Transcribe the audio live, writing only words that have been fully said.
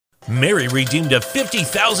Mary redeemed a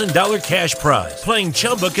 $50,000 cash prize playing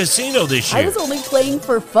Chumba Casino this year. I was only playing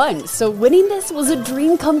for fun, so winning this was a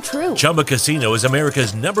dream come true. Chumba Casino is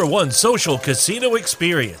America's #1 social casino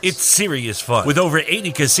experience. It's serious fun. With over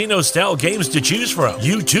 80 casino-style games to choose from,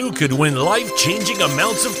 you too could win life-changing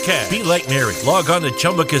amounts of cash. Be like Mary. Log on to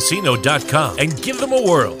ChumbaCasino.com and give them a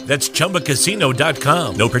whirl. That's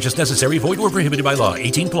ChumbaCasino.com. No purchase necessary. Void where prohibited by law.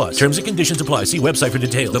 18+. Terms and conditions apply. See website for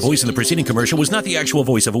details. The voice in the preceding commercial was not the actual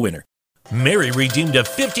voice of a winner. Mary redeemed a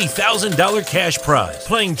 $50,000 cash prize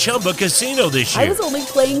playing Chumba Casino this year. I was only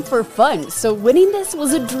playing for fun, so winning this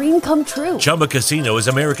was a dream come true. Chumba Casino is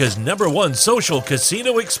America's #1 social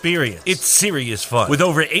casino experience. It's serious fun. With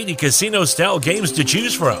over 80 casino-style games to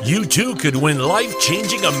choose from, you too could win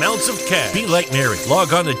life-changing amounts of cash. Be like Mary.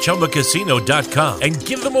 Log on to ChumbaCasino.com and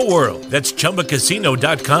give them a whirl. That's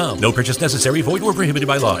ChumbaCasino.com. No purchase necessary. Void where prohibited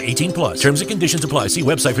by law. 18+. Terms and conditions apply. See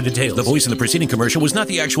website for details. The voice in the preceding commercial was not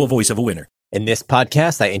the actual voice of a winner. In this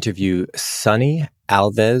podcast, I interview Sunny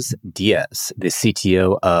Alves Diaz, the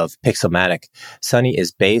CTO of Pixelmatic. Sunny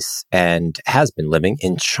is based and has been living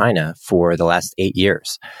in China for the last 8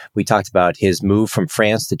 years. We talked about his move from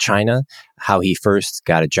France to China, how he first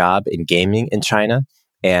got a job in gaming in China,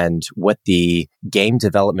 and what the game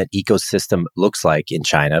development ecosystem looks like in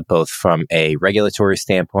China, both from a regulatory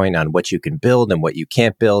standpoint on what you can build and what you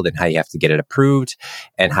can't build and how you have to get it approved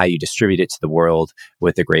and how you distribute it to the world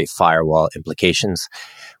with the great firewall implications.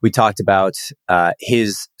 We talked about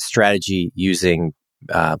his strategy using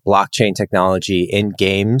blockchain technology in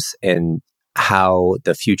games and how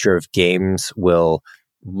the future of games will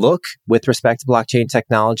look with respect to blockchain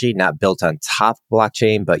technology, not built on top of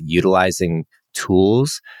blockchain, but utilizing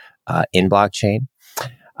tools in blockchain.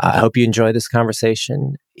 I hope you enjoy this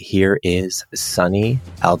conversation. Here is Sunny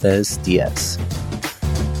Alves Diaz.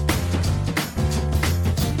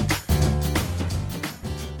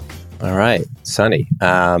 All right, Sunny,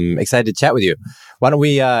 excited to chat with you. Why don't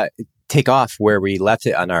we take off where we left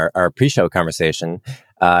it on our pre-show conversation?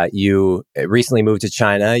 You recently moved to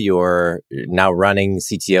China. You're now running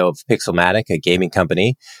CTO of Pixelmatic, a gaming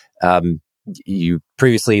company. You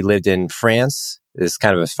previously lived in France. This is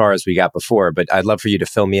kind of as far as we got before, but I'd love for you to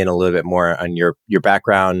fill me in a little bit more on your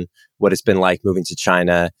background, what it's been like moving to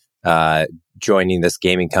China, joining this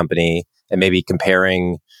gaming company, and maybe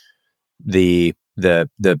comparing the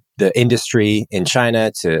industry in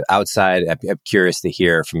China to outside. I'm curious to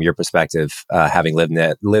hear from your perspective, having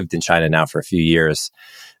lived in China now for a few years,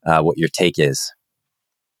 what your take is.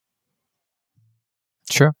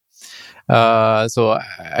 Sure. So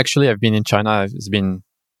actually, I've been in China. It's been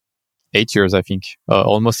 8 years, I think,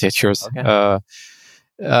 almost 8 years. Okay.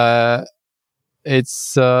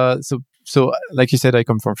 It's so like you said, I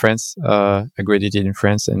come from France. I graduated in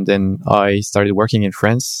France, and then I started working in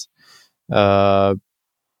France. But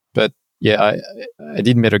yeah, I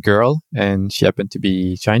did meet a girl, and she happened to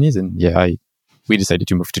be Chinese, and yeah, we decided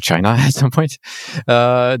to move to China at some point.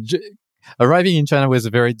 Arriving in China was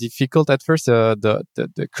very difficult at first. The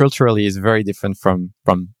culturally is very different from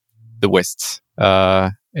the West.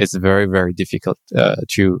 It's very, very difficult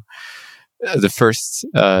to the first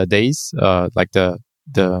days. Like the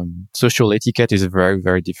social etiquette is very,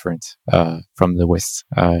 very different from the West.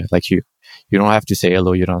 Like you don't have to say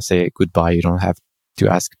hello. You don't say goodbye. You don't have to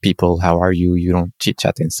ask people how are you. You don't chit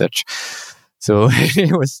chat and such. So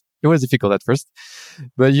it was difficult at first,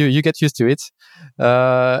 but you get used to it.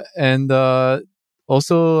 And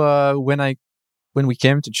also when I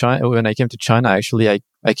came to China, actually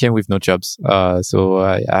I came with no jobs. So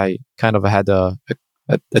I kind of had a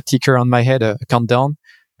ticker on my head, a countdown,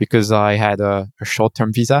 because I had a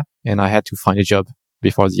short-term visa and I had to find a job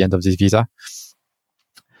before the end of this visa.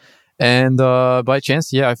 And by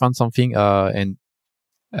chance, yeah, I found something. And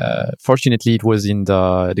fortunately, it was in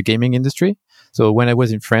the gaming industry. So when I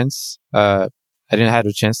was in France, I didn't have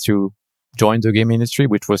a chance to join the gaming industry,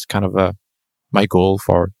 which was kind of my goal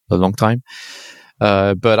for a long time.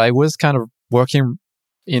 But I was kind of working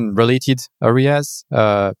in related areas.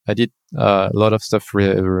 I did a lot of stuff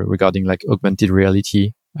regarding like augmented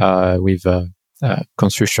reality with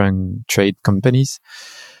construction trade companies,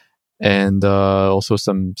 and also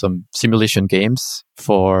some simulation games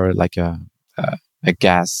for like a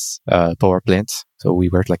gas power plant. So we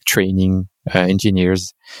were like training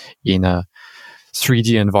engineers in a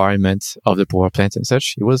 3D environment of the power plant and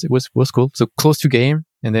such. It was cool. So close to game.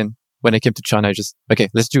 And then when I came to China,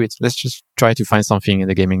 let's do it. Let's just try to find something in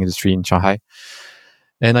the gaming industry in Shanghai.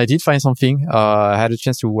 And I did find something. I had a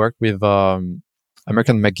chance to work with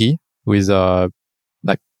American McGee, who is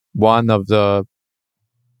like one of the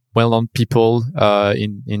well-known people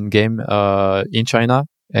in game in China.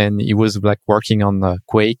 And he was like working on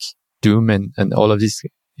Quake Doom and all of this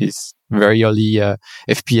is very early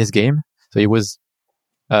FPS game. So he was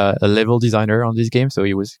a level designer on this game. So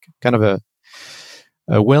he was kind of a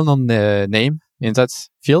well-known name in that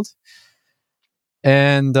field.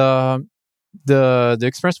 And the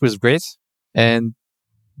experience was great. And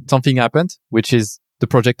something happened, which is the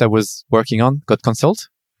project I was working on got canceled.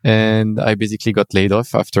 And I basically got laid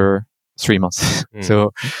off after 3 months.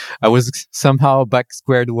 So I was somehow back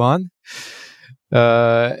squared one.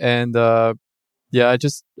 I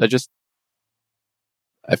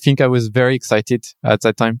think I was very excited at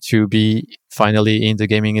that time to be finally in the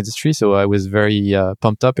gaming industry. So I was very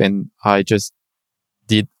pumped up, and I just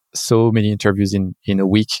did so many interviews in a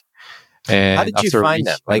week. And how did you find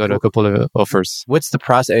them? I got a couple of offers. What's the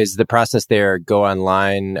process? Is the process there go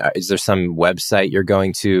online? Is there some website you're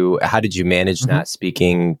going to? How did you manage not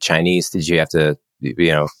speaking Chinese? Did you have to,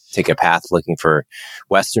 take a path looking for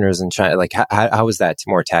Westerners in China? Like, how was that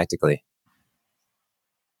more tactically?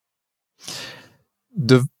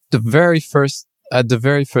 At the very first,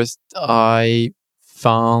 I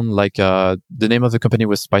found the name of the company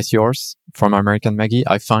was Spicy Horse from American Maggie.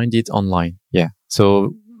 I find it online. Yeah.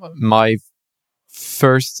 So my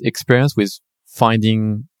first experience with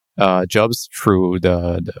finding jobs through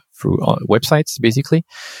through websites basically,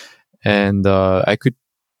 and I could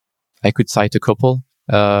cite a couple.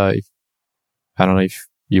 I don't know if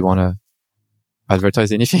you want to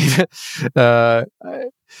advertise anything.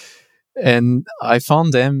 And I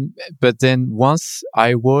found them, but then once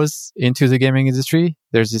I was into the gaming industry,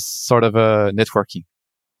 there's this sort of a networking.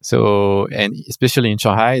 So, and especially in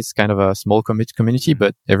Shanghai, it's kind of a small community,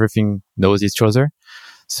 but everything knows each other.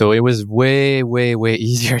 So it was way, way, way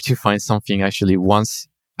easier to find something actually once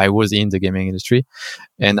I was in the gaming industry.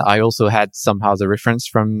 And I also had somehow the reference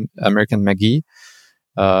from American Maggie.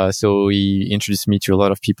 So he introduced me to a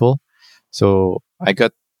lot of people. So I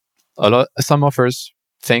got some offers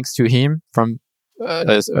thanks to him from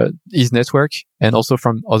his network, and also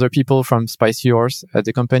from other people from Spicy Horse at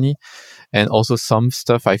the company, and also some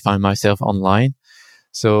stuff I found myself online.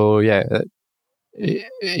 So yeah,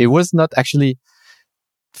 it was not actually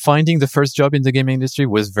finding the first job in the gaming industry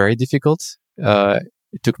was very difficult.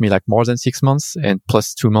 It took me like more than 6 months and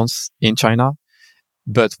plus 2 months in China.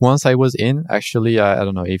 But once I was in, actually, I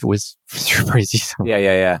don't know if it was super easy. So.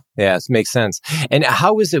 Yeah. It makes sense. And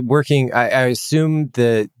how is it working? I assume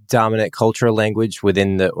the dominant cultural language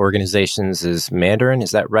within the organizations is Mandarin. Is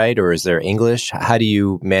that right? Or is there English? How do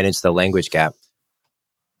you manage the language gap?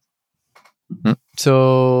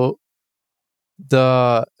 So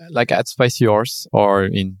at Spicy Horse or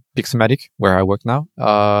in Pixelmatic, where I work now,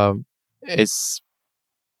 it's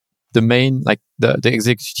the main, the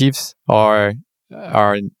executives are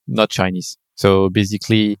not Chinese. So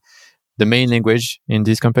basically the main language in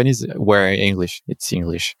these companies were English. It's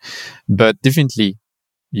English. But definitely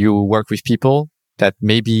you work with people that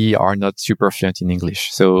maybe are not super fluent in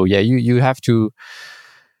English. So yeah, you have to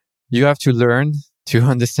learn to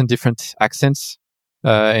understand different accents,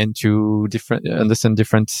 and to understand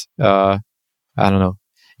different,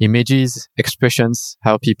 images, expressions,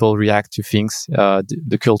 how people react to things.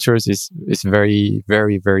 The cultures is very,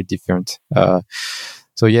 very, very different.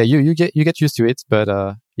 So yeah, you get used to it, but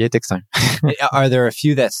it takes time. Are there a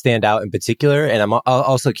few that stand out in particular? And I'm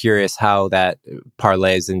also curious how that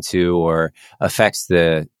parlays into or affects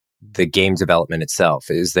the game development itself.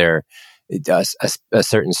 Is there a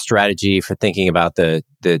certain strategy for thinking about the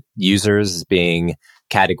users as being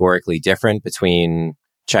categorically different between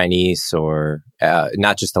Chinese or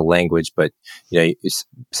not just the language, but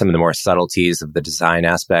some of the more subtleties of the design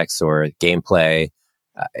aspects or gameplay?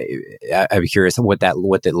 I'd be curious what that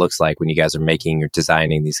looks like when you guys are making or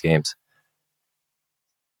designing these games.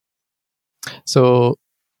 So,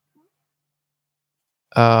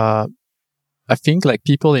 I think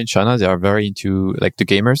people in China, they are very into the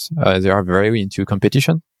gamers. They are very into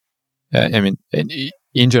competition.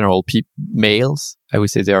 In general, males, I would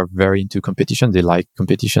say they are very into competition. They like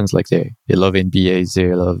competitions, they love NBA,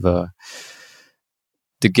 they love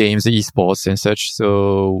the games, the esports and such.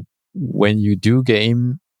 So when you do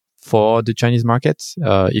game for the Chinese market,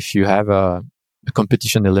 if you have a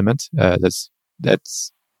competition element, that's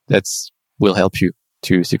will help you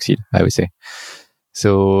to succeed, I would say.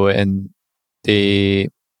 So, and they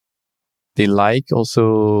like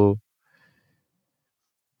also,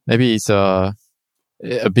 maybe it's a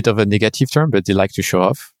bit of a negative term, but they like to show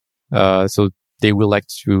off. So they will like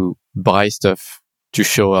to buy stuff to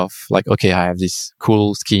show off, okay, I have this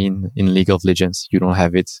cool skin in League of Legends. You don't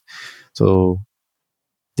have it. So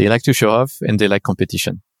they like to show off and they like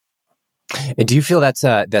competition. And do you feel that's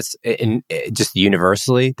just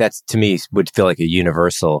universally? That's, to me, would feel like a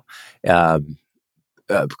universal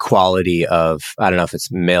quality of, I don't know if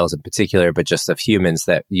it's males in particular, but just of humans,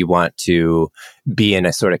 that you want to be in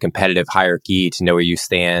a sort of competitive hierarchy, to know where you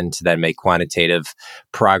stand, to then make quantitative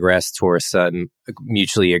progress towards some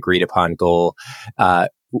mutually agreed upon goal. I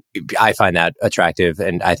find that attractive,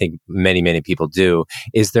 and I think many, many people do.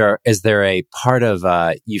 Is there a part of,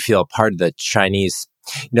 you feel part of the Chinese,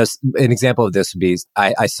 an example of this would be,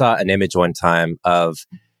 I saw an image one time of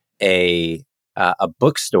a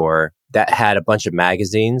bookstore that had a bunch of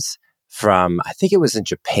magazines from, I think it was in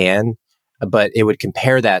Japan, but it would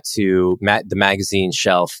compare that to the magazine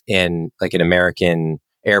shelf in like an American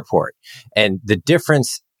airport. And the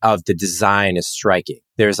difference of the design is striking.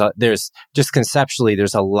 There's just conceptually,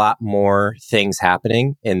 there's a lot more things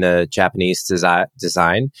happening in the Japanese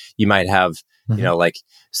design. You might have, like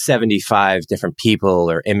 75 different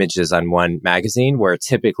people or images on one magazine, where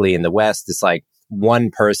typically in the West, it's like one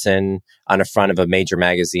person on the front of a major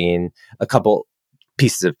magazine, a couple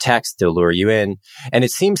pieces of text to lure you in. And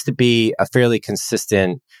it seems to be a fairly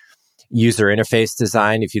consistent user interface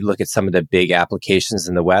design. If you look at some of the big applications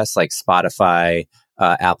in the West, like Spotify,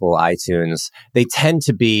 Apple, iTunes, they tend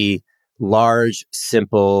to be large,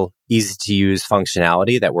 simple, easy to use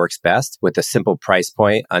functionality that works best with a simple price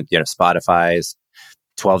point. Spotify's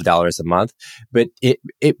 $12 a month, but it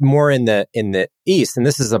more in the East, and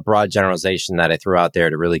this is a broad generalization that I threw out there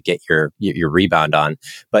to really get your rebound on.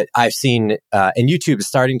 But I've seen, and YouTube is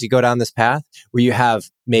starting to go down this path where you have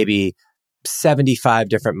maybe 75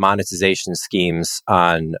 different monetization schemes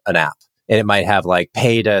on an app. And it might have like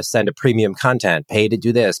pay to send a premium content, pay to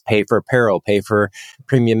do this, pay for apparel, pay for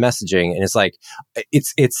premium messaging. And it's like,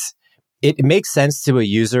 it makes sense to a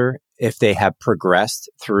user if they have progressed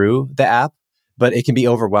through the app, but it can be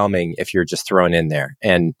overwhelming if you're just thrown in there.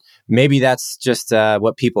 And maybe that's just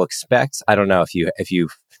what people expect. I don't know if you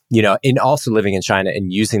in also living in China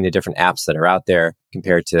and using the different apps that are out there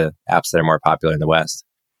compared to apps that are more popular in the West.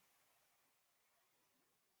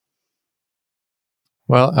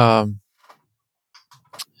 Well,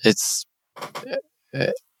 it's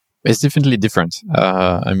definitely different.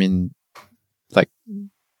 I mean, like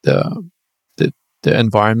the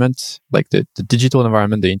environment, like the digital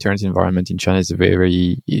environment, the internet environment in China is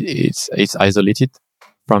very it's isolated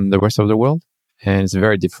from the rest of the world, and it's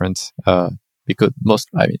very different because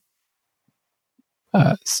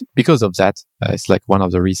because of that. It's like one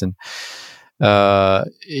of the reasons.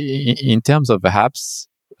 In terms of apps,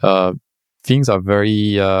 things are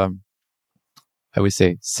very, I would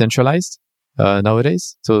say, centralized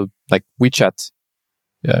nowadays. So, like WeChat,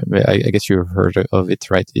 I guess you've heard of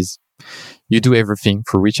it, right? Is you do everything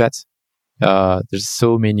for WeChat. There's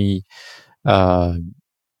so many.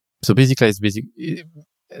 So basically,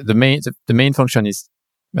 the main function is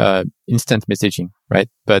instant messaging, right?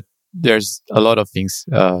 But there's a lot of things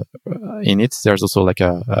in it. There's also like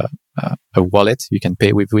a wallet you can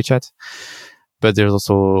pay with WeChat, but there's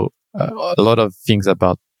also a lot of things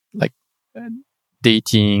about like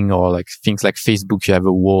dating, or like things like Facebook. You have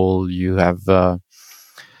a wall. You have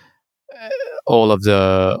all of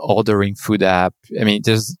the ordering food app. I mean,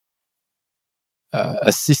 there's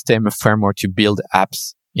a system, a framework to build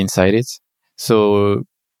apps inside it. So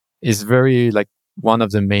it's very like one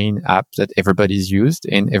of the main apps that everybody's used,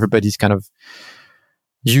 and everybody's kind of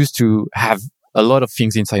used to have a lot of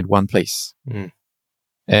things inside one place. Mm.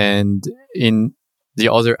 And in the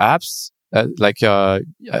other apps, I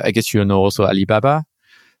guess also Alibaba.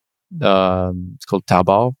 It's called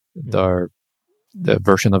Taobao. The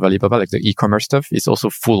version of Alibaba, like the e-commerce stuff, is also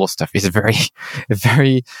full of stuff. It's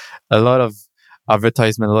a lot of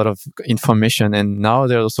advertisement, a lot of information, and now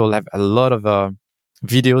they also have a lot of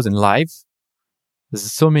videos and live.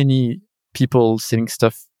 There's so many people selling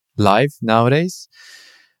stuff live nowadays,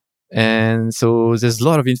 and so there's a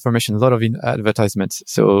lot of information, a lot of advertisements.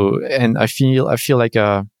 So, and I feel like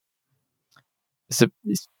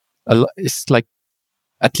it's like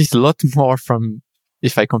at least a lot more from,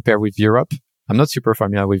 if I compare with Europe. I'm not super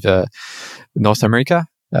familiar with North America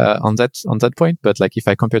on that point, but like if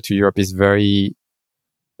I compare to Europe, it's very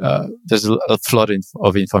there's a flood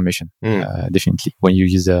of information, definitely, when you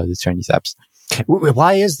use the Chinese apps.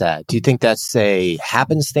 Why is that? Do you think that's a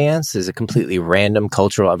happenstance? Is it completely random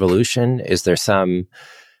cultural evolution? Is there some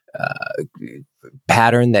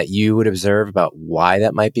pattern that you would observe about why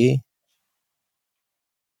that might be?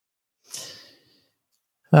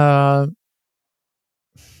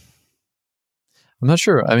 I'm not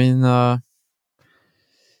sure. I mean,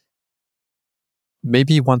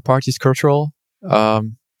 maybe one part is cultural. I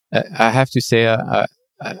have to say,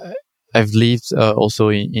 I've lived also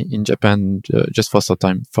in Japan just for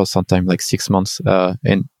some time, like 6 months,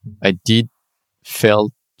 and I did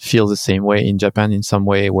feel the same way in Japan in some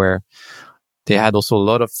way, where they had also a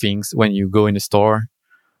lot of things. When you go in a store,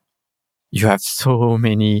 you have so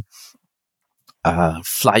many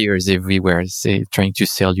flyers everywhere, say trying to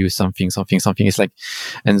sell you something. It's like,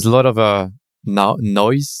 and there's a lot of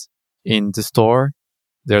noise in the store.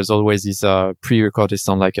 There's always this pre-recorded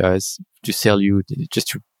sound, like to sell you, just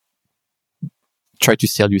to try to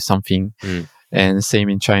sell you something. And same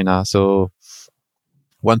in China. So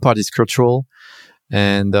one part is cultural,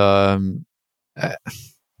 and I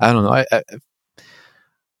don't know. I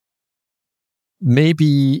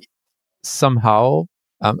maybe somehow,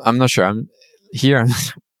 I'm not sure. I'm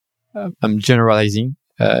generalizing,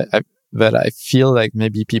 but I feel like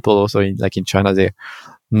maybe people also in China, they're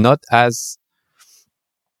not as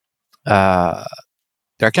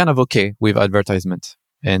they're kind of okay with advertisement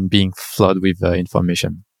and being flooded with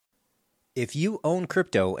information. If you own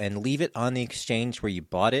crypto and leave it on the exchange where you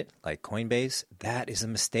bought it, like Coinbase, that is a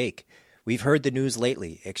mistake. We've heard the news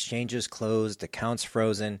lately. Exchanges closed, accounts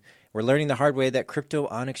frozen. We're learning the hard way that crypto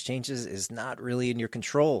on exchanges is not really in your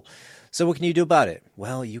control. So what can you do about it?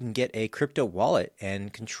 Well, you can get a crypto wallet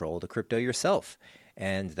and control the crypto yourself.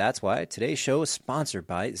 And that's why today's show is sponsored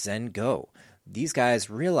by ZenGo. These guys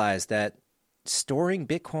realize that storing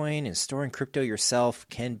Bitcoin and storing crypto yourself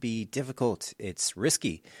can be difficult. It's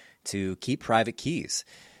risky to keep private keys.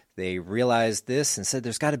 They realized this and said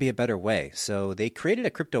there's got to be a better way. So they created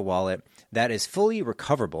a crypto wallet that is fully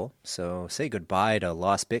recoverable. So say goodbye to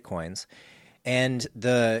lost Bitcoins. And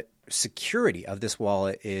the security of this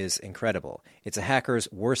wallet is incredible. It's a hacker's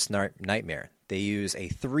worst nightmare. They use a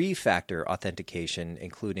 3-factor authentication,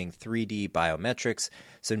 including 3D biometrics,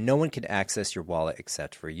 so no one can access your wallet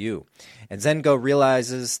except for you. And ZenGo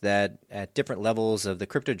realizes that at different levels of the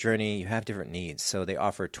crypto journey, you have different needs. So they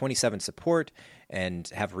offer 24/7 support and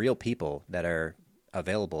have real people that are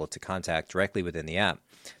available to contact directly within the app.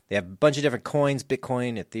 They have a bunch of different coins,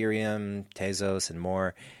 Bitcoin, Ethereum, Tezos, and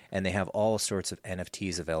more, and they have all sorts of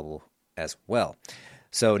NFTs available as well.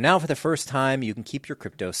 So now for the first time, you can keep your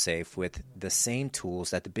crypto safe with the same tools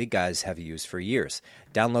that the big guys have used for years.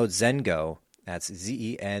 Download ZenGo, that's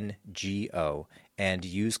ZenGo, and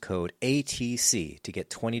use code ATC to get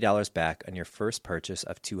 $20 back on your first purchase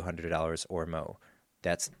of $200 or more.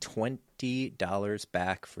 That's $20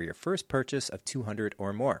 back for your first purchase of $200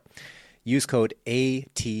 or more. Use code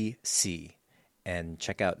ATC and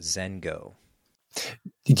check out ZenGo.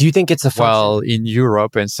 Do you think it's a function? Well, in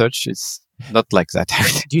Europe and such, it's not like that.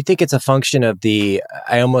 Do you think it's a function of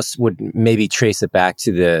I almost would maybe trace it back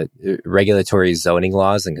to the regulatory zoning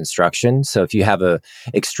laws and construction. So if you have a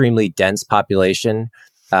extremely dense population,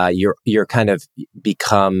 you're kind of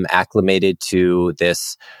become acclimated to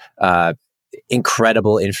this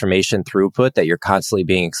incredible information throughput that you're constantly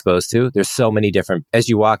being exposed to. There's so many different, as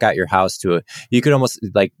you walk out your house you could almost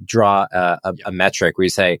like draw a metric where you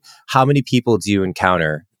say, how many people do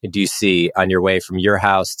you see on your way from your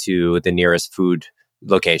house to the nearest food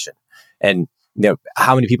location? And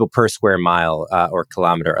how many people per square mile or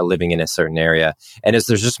kilometer are living in a certain area? And as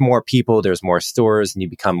there's just more people, there's more stores, and you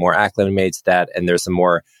become more acclimated to that. And there's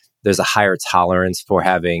a higher tolerance for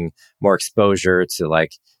having more exposure to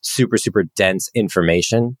like super, super dense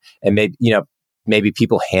information. And maybe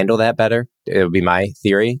people handle that better. It would be my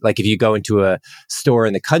theory. Like if you go into a store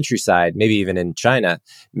in the countryside, maybe even in China,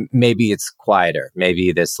 maybe it's quieter.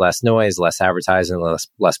 Maybe there's less noise, less advertising,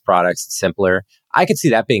 less products, it's simpler. I could see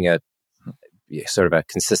that being a sort of a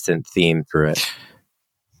consistent theme through it.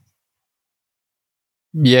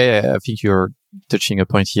 Yeah, I think you're touching a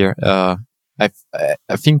point here.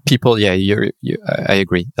 I think people, I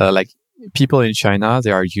agree. Like people in China,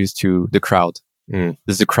 they are used to the crowd.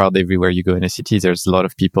 There's a crowd everywhere you go in a city. There's a lot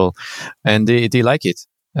of people, and they like it,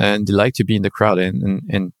 and they like to be in the crowd.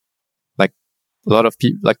 And like a lot of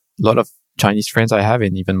people, like a lot of Chinese friends I have,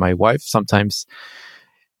 and even my wife, sometimes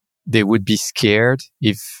they would be scared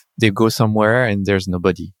if they go somewhere and there's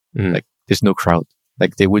nobody, like there's no crowd.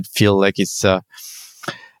 Like they would feel like it's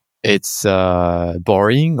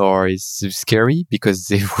boring or it's scary, because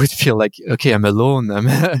they would feel like, okay, I'm alone,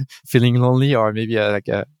 I'm feeling lonely, or maybe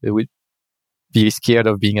they would be scared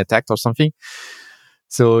of being attacked or something.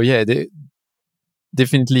 So yeah, they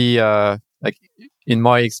definitely, like in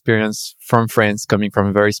my experience from France, coming from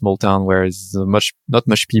a very small town where there's not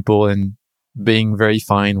much people, and being very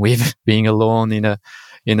fine with being alone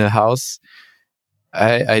in a house,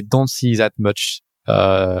 I don't see that much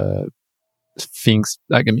things.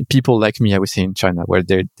 Like, I mean, people like me, I would say, in China, where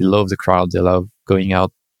they love the crowd, they love going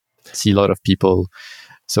out, see a lot of people.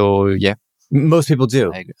 So yeah, Most people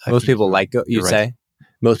do. I Most think people like it, you you're say? right.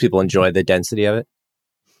 Most people enjoy the density of it?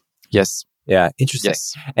 Yes. Yeah, interesting.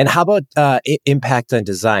 Yes. And how about impact on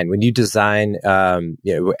design? When you design,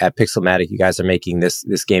 at Pixelmatic, you guys are making this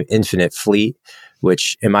game Infinite Fleet,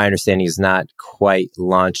 which, in my understanding, is not quite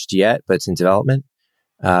launched yet, but it's in development.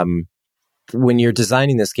 When you're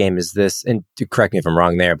designing this game, is this, and correct me if I'm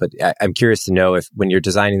wrong there, but I'm curious to know if when you're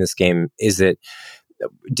designing this game, is it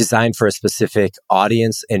designed for a specific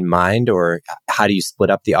audience in mind, or how do you split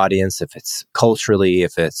up the audience? If it's culturally,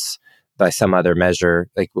 if it's by some other measure,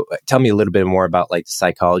 like tell me a little bit more about like the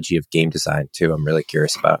psychology of game design too. I'm really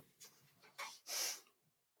curious about.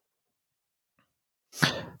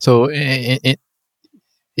 So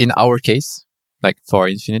in our case, like for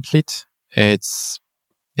Infinite Fleet, it's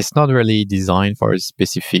not really designed for a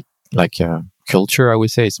specific like culture. I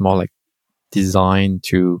would say it's more like designed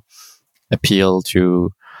to appeal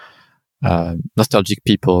to nostalgic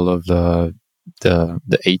people of the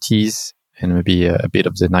 80s and maybe a bit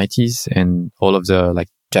of the 90s and all of the like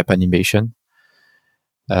Japanimation.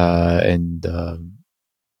 And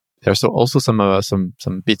there's also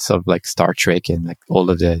some bits of like Star Trek and like all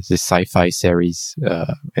of the sci-fi series.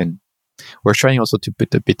 And we're trying also to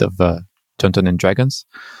put a bit of Dungeons and Dragons.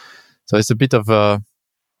 So it's a bit of a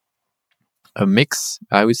mix,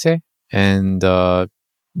 I would say. And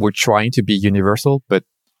we're trying to be universal, but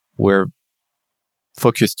we're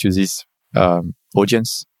focused to this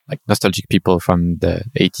audience, like nostalgic people from the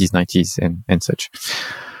 80s, 90s, and such.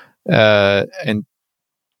 And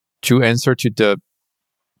to answer to the,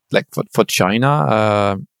 like for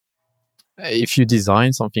China, if you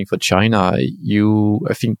design something for China,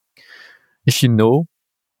 I think if you know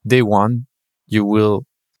day one, you will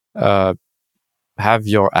have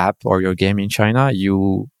your app or your game in China,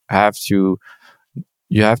 you have to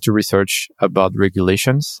research about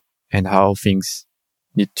regulations and how things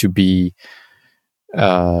need to be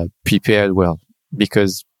prepared well,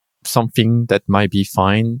 because something that might be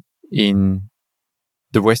fine in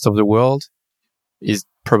the rest of the world is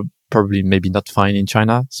probably maybe not fine in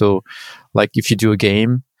China. So like if you do a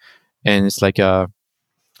game and it's like an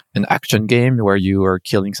action game where you are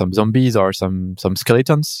killing some zombies or some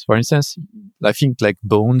skeletons, for instance, I think like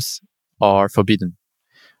bones are forbidden,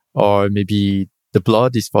 or maybe the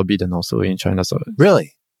blood is forbidden also in China. So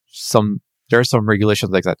really, there are some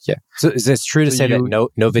regulations like that. Yeah. So is it true to say that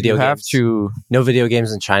no video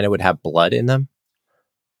games in China would have blood in them?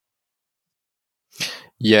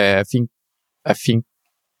 Yeah, I think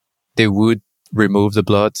they would remove the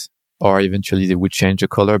blood, or eventually they would change the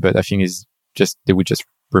color. But I think they would just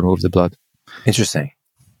remove the blood. Interesting.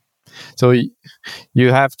 So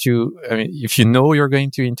you have to, I mean, if you know you're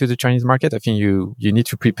going into the Chinese market, I think you need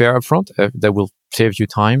to prepare upfront. That will save you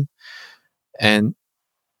time. And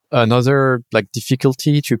another like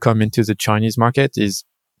difficulty to come into the Chinese market is,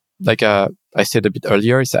 like I said a bit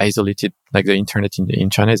earlier, it's isolated. Like the internet in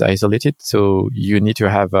China is isolated, so you need to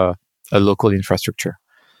have a local infrastructure.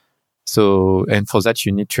 So, and for that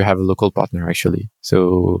you need to have a local partner actually.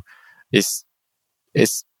 So it's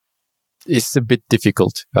a bit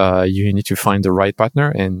difficult. You need to find the right partner,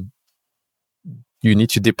 and you need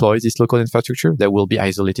to deploy this local infrastructure that will be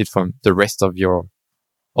isolated from the rest of your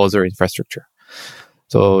other infrastructure.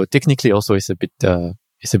 So technically, also, it's a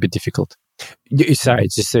bit difficult. Sorry,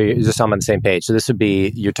 just so I'm on the same page. So this would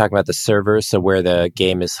be, you're talking about the server. So where the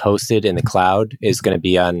game is hosted in the cloud is going to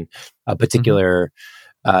be on a particular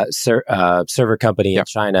server company in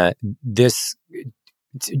China. This,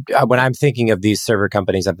 when I'm thinking of these server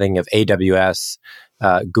companies, I'm thinking of AWS,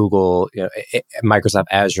 Google, Microsoft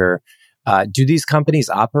Azure. Do these companies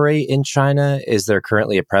operate in China? Is there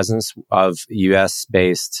currently a presence of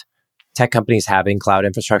US-based tech companies having cloud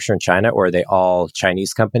infrastructure in China, or are they all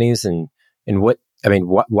Chinese companies? And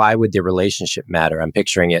why would the relationship matter? I'm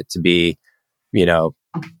picturing it to be,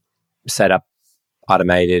 set up,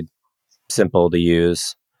 automated, simple to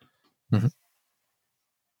use. Mm-hmm.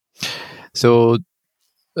 So,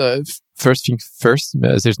 first thing first,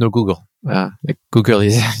 there's no Google. Like Google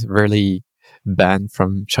is really banned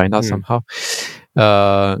from China somehow.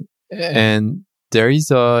 And there is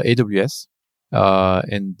AWS.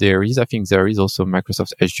 And I think there is also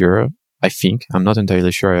Microsoft Azure. I think, I'm not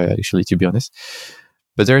entirely sure actually, to be honest,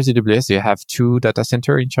 but there is AWS. They have 2 data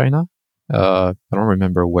centers in China. I don't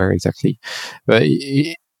remember where exactly, but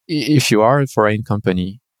if you are a foreign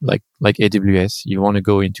company like AWS, you want to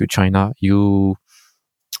go into China,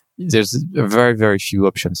 there's very, very few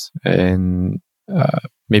options. And,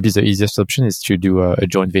 maybe the easiest option is to do a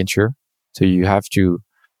joint venture. So you have to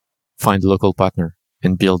find a local partner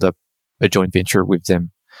and build up a joint venture with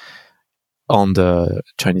them on the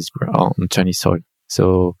Chinese soil.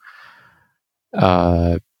 So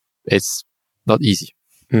it's not easy.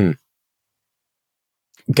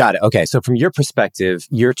 Got it. Okay. So from your perspective,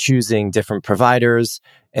 you're choosing different providers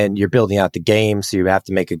and you're building out the game. So you have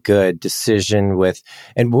to make a good decision with,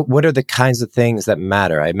 and what are the kinds of things that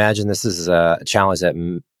matter? I imagine this is a challenge that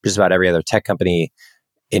just about every other tech company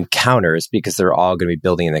encounters because they're all going to be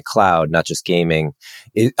building in the cloud, not just gaming.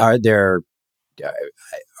 Are there,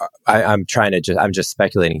 I'm just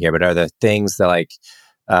speculating here, but are there things that like,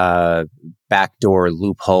 backdoor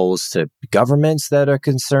loopholes to governments that are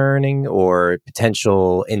concerning, or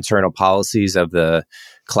potential internal policies of the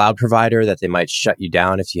cloud provider that they might shut you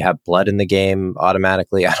down if you have blood in the game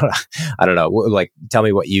automatically? I don't know. Like, tell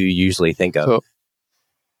me what you usually think of.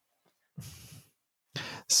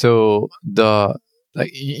 So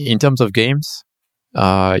in terms of games,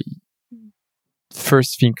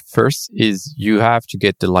 first thing first is you have to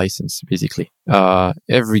get the license. Basically,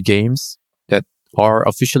 every games that are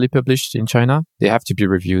officially published in China, they have to be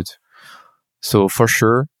reviewed. So for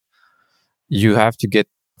sure, you have to get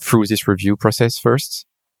through this review process first,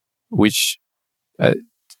 which at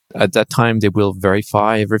that time they will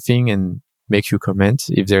verify everything and make you comment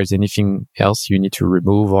if there's anything else you need to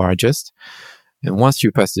remove or adjust. And once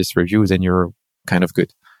you pass this review, then you're kind of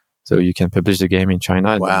good. So you can publish the game in China.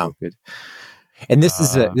 And wow. Good. And this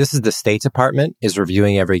is the State Department is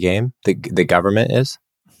reviewing every game. The government is.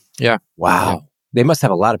 Yeah. Wow. Yeah. They must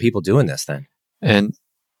have a lot of people doing this then. And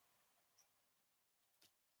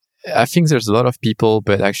I think there's a lot of people,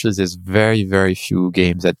 but actually there's very, very few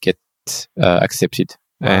games that get accepted.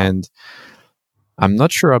 Wow. And I'm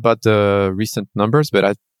not sure about the recent numbers, but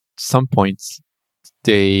at some point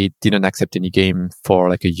they didn't accept any game for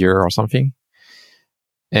like a year or something.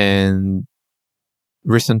 And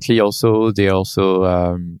recently they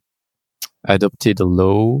also adopted a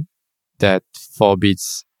law that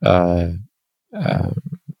forbids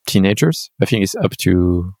teenagers. I think it's up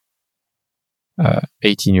to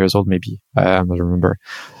 18 years old, maybe. I don't remember.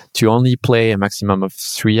 To only play a maximum of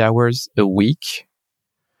 3 hours a week.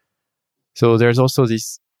 So there's also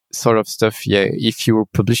this sort of stuff. Yeah, if you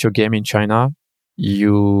publish your game in China,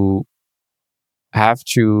 you have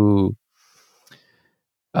to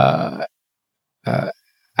add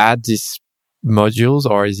these modules,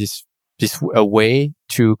 or is this a way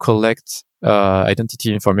to collect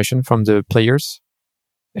identity information from the players,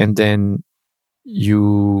 and then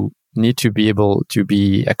you need to be able to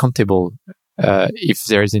be accountable if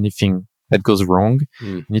there is anything that goes wrong.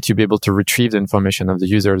 You need to be able to retrieve the information of the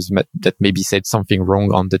users that maybe said something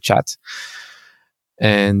wrong on the chat,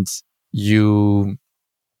 and you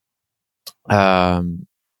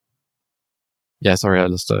sorry, I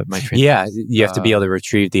lost my train. Yeah, you have to be able to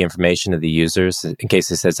retrieve the information of the users in case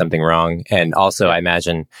they said something wrong. And also, I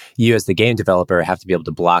imagine you as the game developer have to be able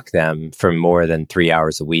to block them for more than 3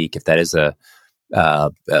 hours a week if that is a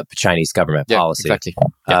Chinese government policy. Exactly.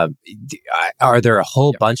 Are there a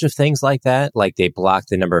whole bunch of things like that? Like they block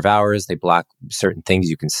the number of hours, they block certain things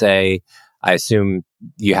you can say. I assume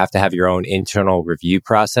you have to have your own internal review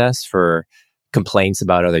process for complaints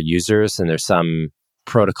about other users, and there's some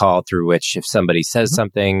protocol through which if somebody says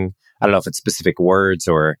something, I don't know if it's specific words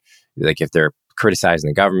or like if they're criticizing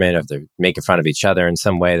the government, if they're making fun of each other in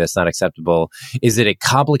some way that's not acceptable. Is it a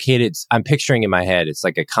complicated, I'm picturing in my head, it's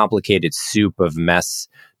like a complicated soup of mess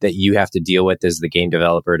that you have to deal with as the game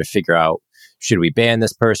developer to figure out, should we ban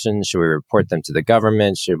this person? Should we report them to the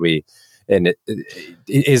government? Should we, and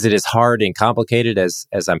is it as hard and complicated as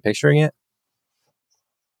I'm picturing it?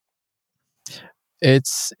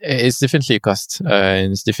 It's definitely a cost,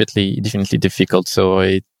 and it's definitely difficult. So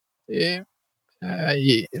like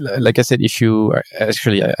I said, if you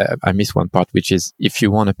actually, I missed one part, which is if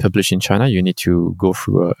you want to publish in China, you need to go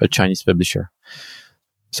through a Chinese publisher.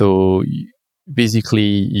 So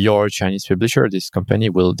basically, your Chinese publisher, this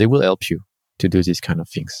company will help you to do these kind of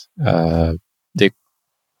things. They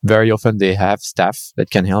very often they have staff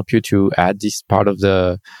that can help you to add this part of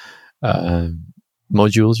the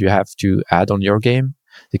modules you have to add on your game.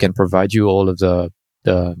 They can provide you all of the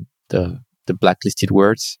blacklisted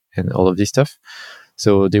words and all of this stuff.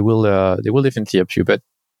 So they will definitely help you. But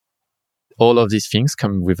all of these things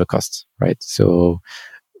come with a cost, right? So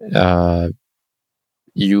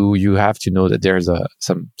you have to know that there's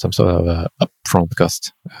some sort of a upfront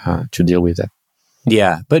cost to deal with that.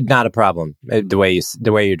 Yeah, but not a problem. The way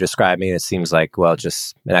you're describing it seems like, well,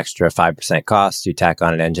 just an extra 5% cost. You tack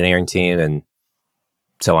on an engineering team and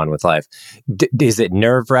so on with life. Is it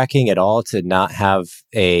nerve-wracking at all to not have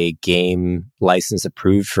a game license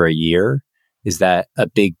approved for a year? Is that a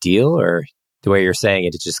big deal? Or the way you're saying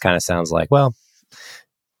it, it just kind of sounds like, well,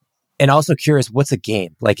 And also curious, what's a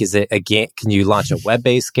game? Like, is it a game? Can you launch a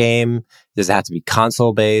web-based game? Does it have to be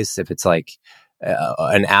console-based? If it's like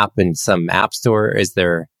an app in some app store, is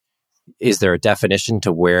there a definition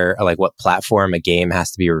to where, like, what platform a game has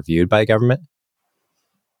to be reviewed by a government?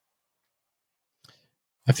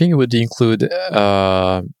 I think it would include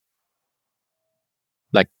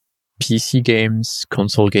like PC games,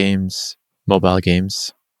 console games, mobile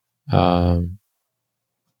games.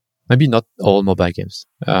 Maybe not all mobile games.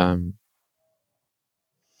 Let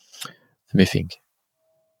me think.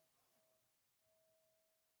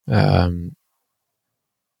 I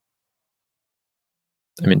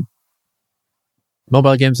mean,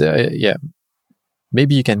 mobile games, yeah.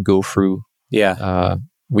 Maybe you can go through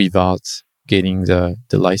without getting the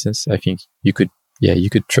license. I think you could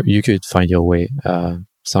find your way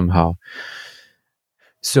somehow.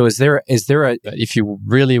 So is there a, if you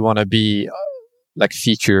really want to be like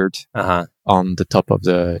featured on the top of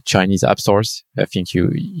the Chinese app stores, I think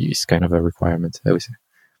it's kind of a requirement, I would say.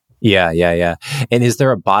 Yeah. And is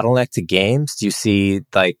there a bottleneck to games? Do you see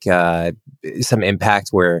like some impact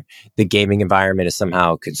where the gaming environment is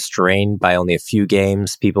somehow constrained by only a few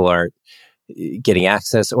games? People aren't getting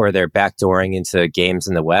access, or they're backdooring into games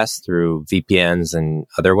in the West through VPNs and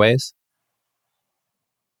other ways?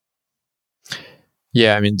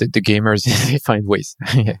 Yeah, I mean, the gamers, they find ways.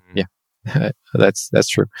 Yeah. That's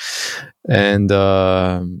true. And,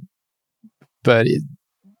 but it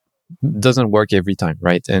doesn't work every time,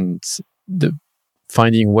 right? And the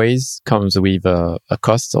finding ways comes with a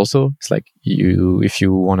cost also. It's like if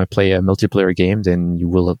you want to play a multiplayer game, then you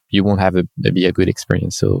won't have maybe a good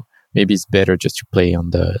experience. So maybe it's better just to play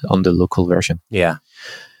on the local version. Yeah.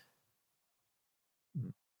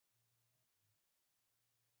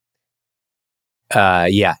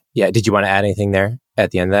 Yeah. Did you want to add anything there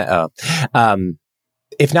at the end of that?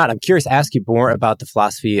 If not, I'm curious to ask you more about the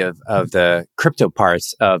philosophy of the crypto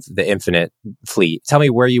parts of the Infinite fleet. Tell me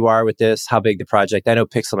where you are with this, how big the project. I know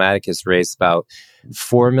Pixelmatic has raised about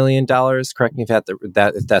 $4 million. Correct me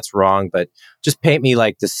if that's wrong, but just paint me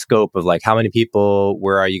like the scope of like how many people,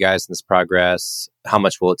 where are you guys in this progress? How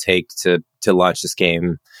much will it take to launch this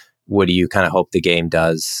game? What do you kind of hope the game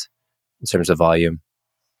does in terms of volume?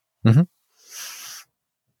 Mm-hmm.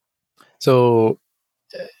 So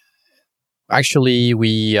actually,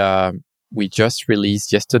 we just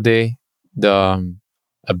released yesterday a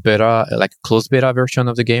beta, like a closed beta version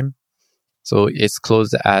of the game. So it's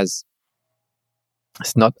closed as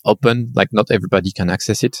it's not open, like not everybody can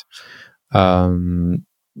access it.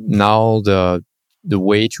 Now the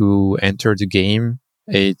way to enter the game,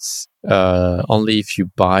 it's only if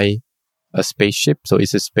you buy a spaceship. So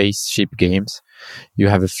it's a spaceship games. You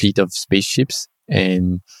have a fleet of spaceships,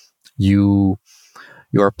 and you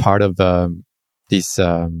are part of this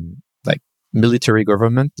like military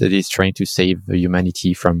government that is trying to save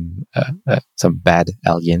humanity from some bad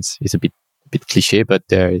aliens. It's a bit cliche, but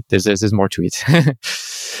there's more to it.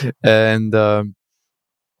 And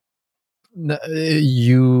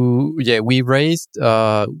we raised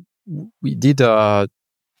we did 2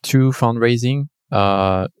 fundraising.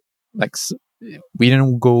 We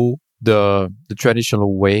didn't go the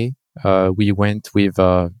traditional way. We went with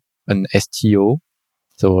an STO,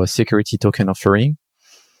 so a security token offering.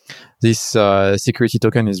 This security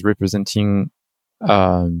token is representing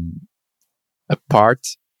a part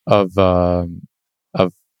of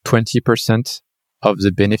 20% of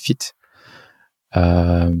the benefit,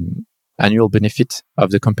 annual benefit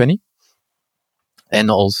of the company,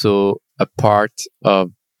 and also a part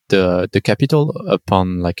of the capital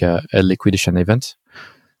upon like a liquidation event.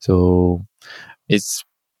 So it's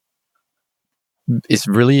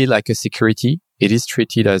really like a security. It is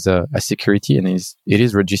treated as a security, and it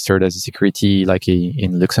is registered as a security like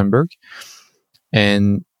in Luxembourg.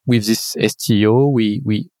 And with this STO, we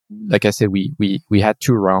like I said, we had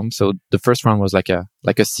 2 rounds. So the first round was like a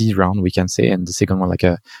seed round, we can say, and the second one like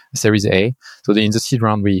a Series A. So in the seed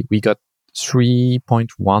round, we got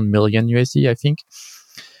 3.1 million USD, I think.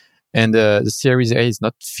 And the Series A is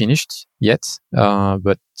not finished yet,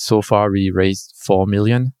 but so far we raised 4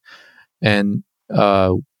 million. And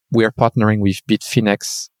we are partnering with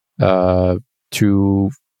Bitfinex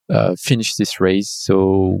to finish this raise.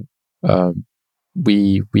 So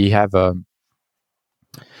we have a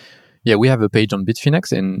page on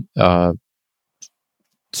Bitfinex, and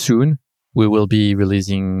soon we will be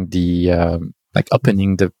releasing the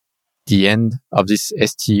opening the end of this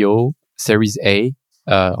STO Series A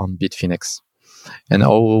on Bitfinex. And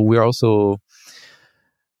we're also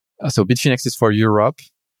so Bitfinex is for Europe.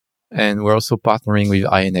 And we're also partnering with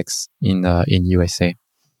INX in USA.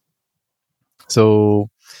 So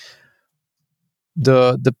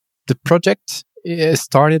the the project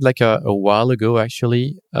started like a while ago,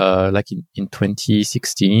 actually, like in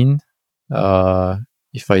 2016,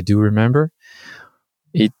 if I do remember.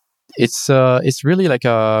 It's really like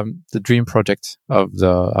the dream project of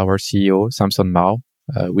our CEO, Samson Mao,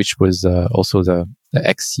 which was also the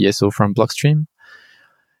ex-CSO from Blockstream.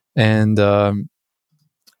 And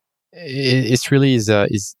it's really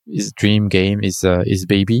his dream game, his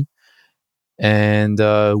baby. And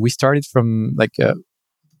we started from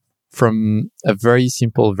a very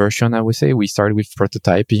simple version, I would say. We started with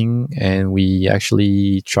prototyping, and we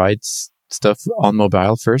actually tried stuff on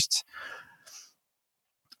mobile first.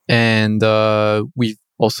 And we've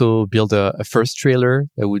also built a first trailer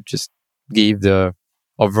that would just give the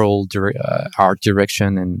overall art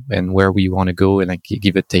direction and where we want to go, and like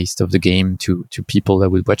give a taste of the game to people that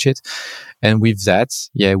would watch it. And with that,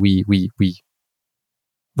 yeah, we've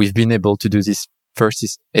been able to do this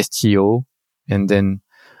first STO, and then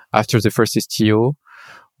after the first STO,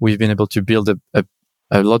 we've been able to build a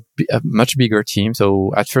much bigger team.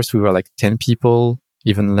 So at first we were like 10 people,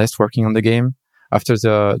 even less, working on the game. After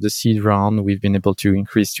the seed round, we've been able to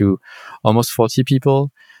increase to almost 40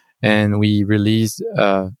 people, and we released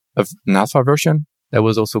an alpha version that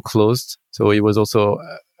was also closed, so it was also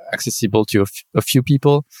accessible to a few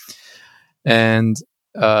people. And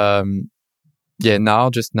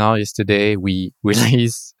just now, yesterday, we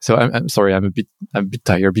released. So I'm sorry, I'm a bit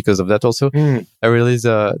tired because of that. Also, I released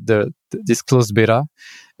this closed beta,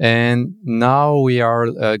 and now we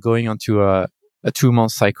are going on to a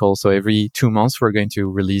 2-month cycle. So every 2 months, we're going to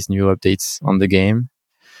release new updates on the game.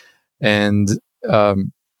 And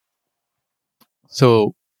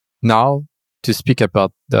so now, to speak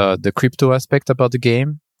about the crypto aspect about the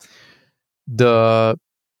game, the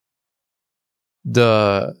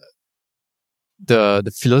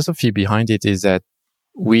philosophy behind it is that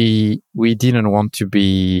we didn't want to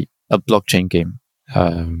be a blockchain game.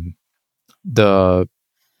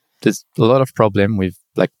 There's a lot of problem with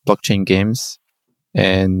like blockchain games,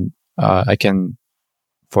 and I can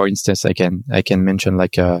mention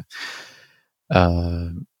like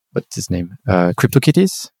what's his name,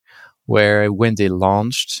 CryptoKitties, where when they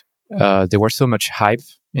launched, there was so much hype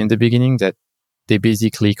in the beginning that they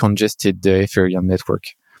basically congested the Ethereum network.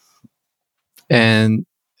 And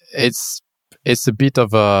it's a bit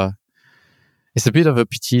of a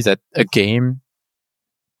pity that a game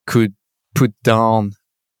could put down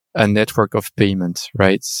a network of payment,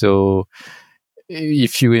 right? So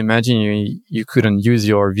if you imagine you couldn't use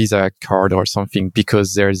your Visa card or something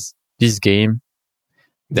because there's this game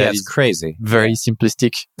that's crazy, very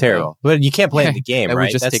simplistic, terrible. But you can't play the game,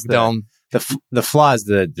 right? Would just take down the flaw is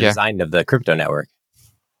the design of the crypto network.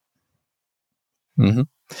 Mm-hmm.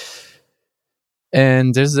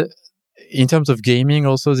 And there's in terms of gaming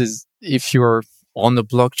also, if you're on the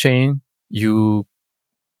blockchain, you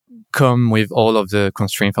come with all of the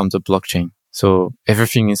constraints from the blockchain. So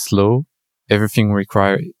everything is slow. Everything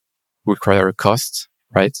require a cost,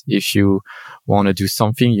 right? If you want to do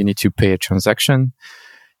something, you need to pay a transaction.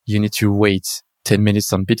 You need to wait 10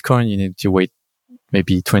 minutes on Bitcoin. You need to wait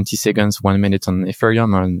maybe 20 seconds, 1 minute on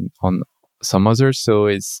Ethereum or on some others. So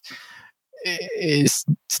it's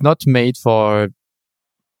not made for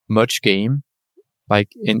much game, like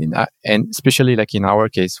and especially like in our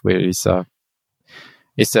case where it's a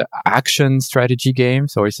action strategy game,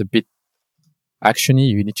 so it's a bit actiony.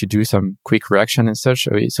 You need to do some quick reaction and such.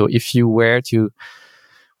 So if you were to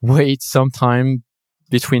wait some time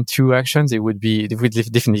between two actions, it would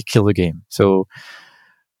definitely kill the game. So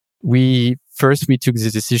we took the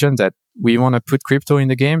decision that we want to put crypto in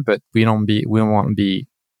the game, but we don't want to be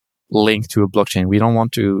linked to a blockchain. We don't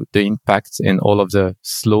want the impact and all of the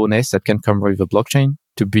slowness that can come with a blockchain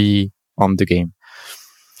to be on the game.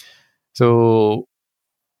 So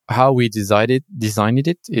how we designed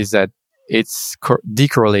it is that it's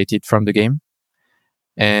decorrelated from the game.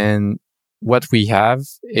 And what we have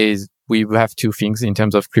is we have two things in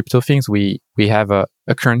terms of crypto things. We have a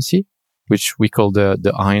currency, which we call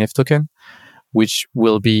the INF token, which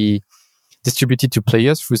will be distributed to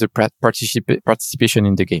players through the participation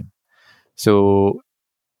in the game. So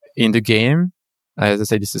in the game, as I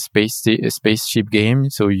said, it's a spaceship game.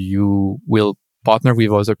 So you will partner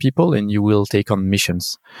with other people and you will take on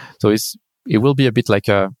missions. So it will be a bit like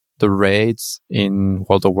the raids in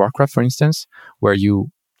World of Warcraft, for instance, where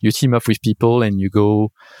you team up with people and you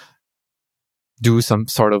go do some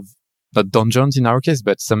sort of, not dungeons in our case,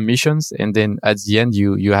 but some missions. And then at the end,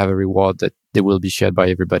 you have a reward that they will be shared by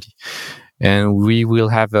everybody. And we will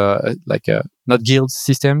have not guild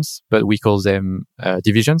systems, but we call them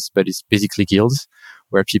divisions, but it's basically guilds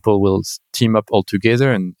where people will team up all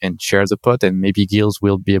together and share the pot, and maybe guilds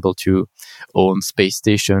will be able to own space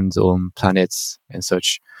stations, own planets and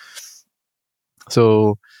such.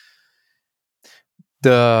 So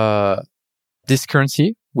this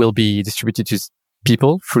currency will be distributed to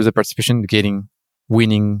people through the participation,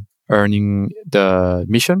 winning, earning the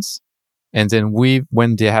missions. And then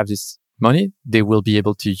when they have this money, they will be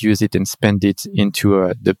able to use it and spend it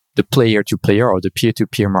into the player-to-player or the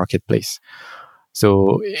peer-to-peer marketplace.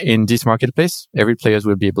 So in this marketplace, every player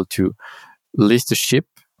will be able to list a ship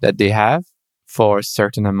that they have for a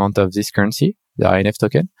certain amount of this currency, the INF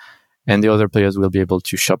token, and the other players will be able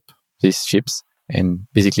to shop these ships and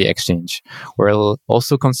basically exchange. We're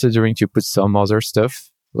also considering to put some other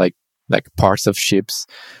stuff like parts of ships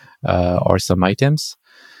or some items.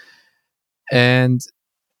 And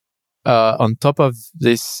on top of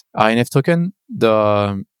this INF token,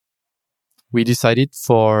 we decided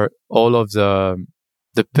for all of the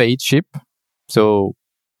paid ship. So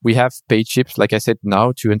we have paid ships. Like I said,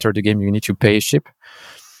 now to enter the game, you need to pay a ship.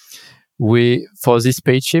 For this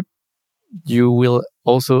paid ship, you will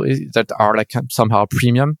also, that are like somehow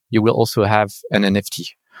premium, you will also have an NFT.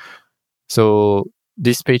 So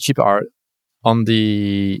these paid ships are on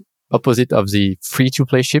the opposite of the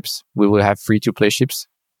free-to-play ships. We will have free-to-play ships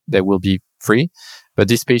that will be free, but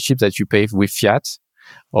these paid ships that you pay with fiat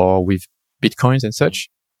or with Bitcoins and such,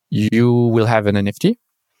 you will have an NFT.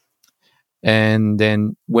 And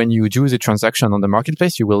then when you do the transaction on the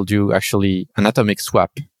marketplace, you will do actually an atomic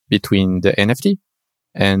swap between the NFT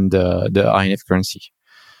and the INF currency.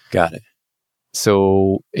 Got it.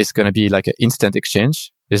 So it's going to be like an instant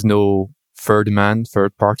exchange. There's no third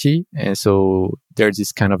party. And so there's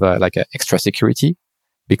this kind of like an extra security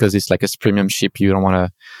because it's like a premium ship. You don't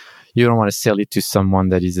want to sell it to someone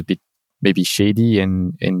that is a bit maybe shady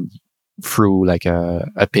and through like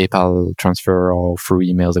a PayPal transfer or through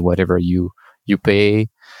emails or whatever you pay,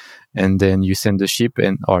 and then you send the ship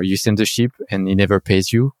and he never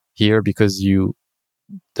pays you here because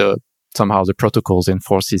somehow the protocols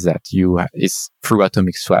enforces that it's through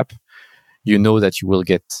atomic swap. You know that you will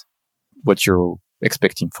get what you're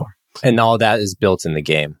expecting for. And all that is built in the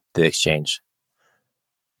game, the exchange.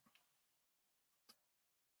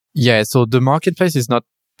 Yeah, so the marketplace is not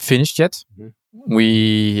finished yet. Mm-hmm.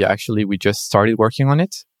 We just started working on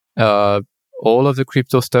it. All of the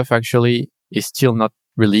crypto stuff actually is still not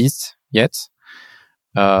released yet.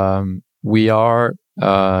 We are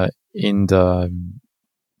in the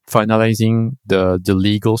finalizing the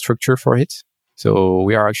legal structure for it. So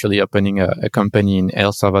we are actually opening a company in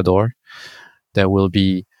El Salvador that will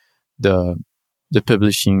be the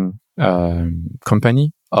publishing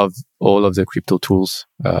company of all of the crypto tools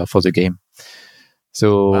for the game.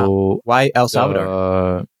 So wow. Why El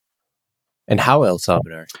Salvador? And how El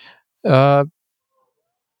Salvador?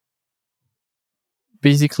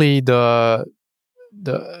 Basically,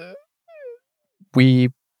 we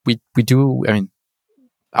do. I mean,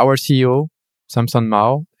 our CEO Samson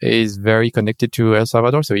Mao is very connected to El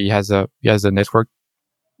Salvador, so he has a network.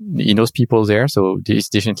 He knows people there, so this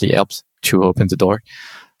definitely helps to open the door.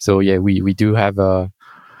 So yeah, we do have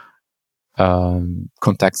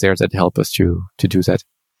contacts there that help us to do that.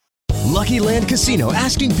 Lucky Land Casino,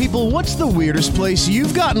 asking people, what's the weirdest place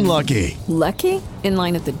you've gotten lucky? Lucky? In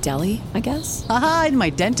line at the deli, I guess? Aha, in my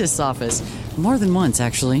dentist's office. More than once,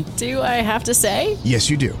 actually. Do I have to say? Yes,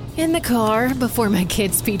 you do. In the car before my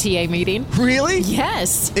kids' PTA meeting. Really?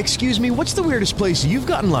 Yes. Excuse me, what's the weirdest place you've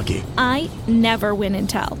gotten lucky? I never win and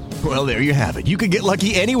tell. Well, there you have it. You can get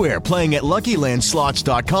lucky anywhere, playing at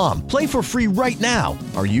LuckyLandSlots.com. Play for free right now.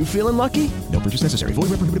 Are you feeling lucky? No purchase necessary. Void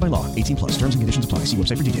where prohibited by law. 18+. Terms and conditions apply. See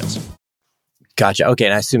website for details. Gotcha. Okay,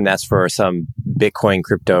 and I assume that's for some Bitcoin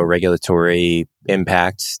crypto regulatory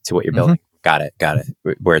impact to what you're building. Mm-hmm. Got it.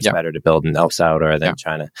 Where it's better to build in El Salvador than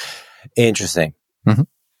China. Interesting. Mm-hmm.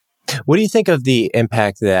 What do you think of the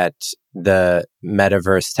impact that the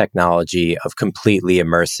metaverse technology of completely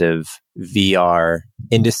immersive VR,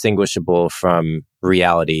 indistinguishable from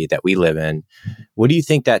reality that we live in? What do you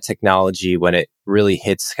think that technology, when it really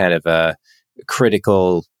hits kind of a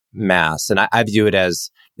critical mass? And I view it as,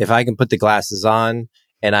 if I can put the glasses on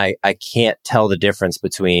and I can't tell the difference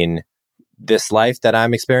between this life that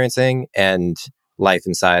I'm experiencing and life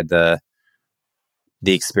inside the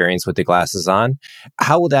experience with the glasses on,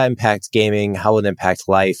 how will that impact gaming? How will it impact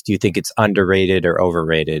life? Do you think it's underrated or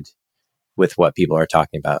overrated with what people are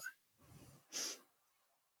talking about?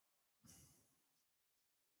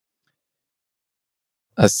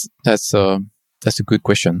 That's a good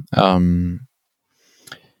question.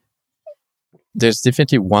 There's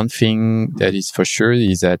definitely one thing that is for sure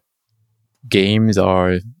is that games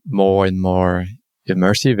are more and more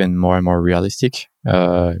immersive and more realistic.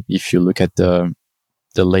 If you look at the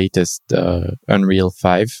latest Unreal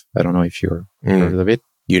 5, I don't know if you're heard of it.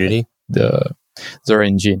 Unity, their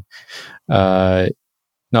engine. No,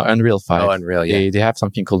 Unreal 5. Oh, Unreal, yeah. They have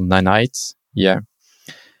something called Nanite, yeah,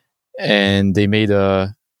 and they made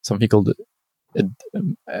something called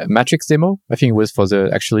a Matrix demo. I think it was for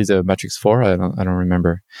the Matrix 4. I don't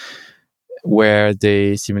remember, where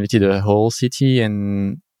they simulated a whole city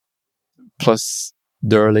and plus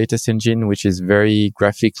their latest engine, which is very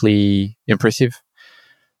graphically impressive.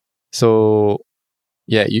 So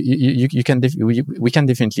yeah, we can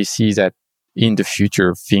definitely see that in the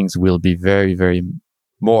future things will be very, very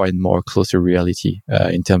more and more close to reality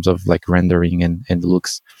in terms of like rendering and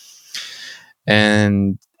looks.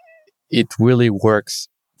 And it really works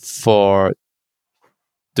for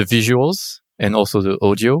the visuals and also the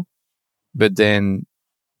audio, but then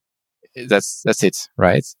that's it,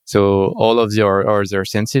 right? So all of your other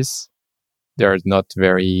senses, they're not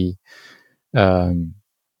very how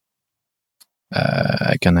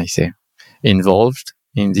can I say, involved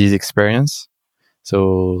in this experience.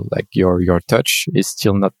 So like your touch is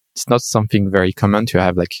still not, it's not something very common to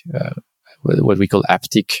have like what we call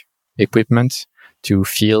haptic equipment to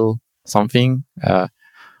feel something.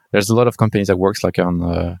 There's a lot of companies that works like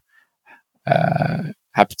on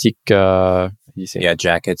haptic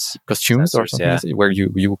jackets, costumes, or something where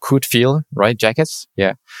you could feel, right, jackets.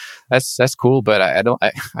 Yeah, that's cool, but I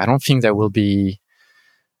don't think that will be,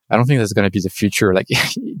 I don't think that's going to be the future. Like,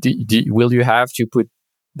 will you have to put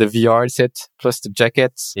the VR set plus the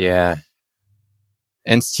jackets? Yeah.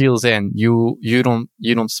 And still then you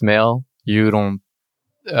don't smell, you don't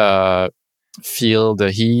feel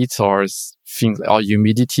the heat or things or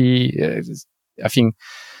humidity. I think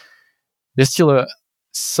there's still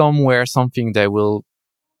somewhere something that will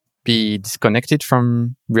be disconnected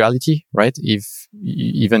from reality, right?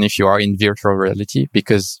 Even if you are in virtual reality,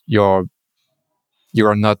 because you're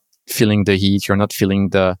not feeling the heat, you're not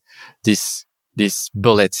feeling this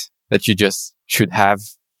bullet that you just should have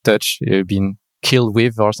been killed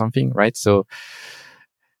with or something, right? So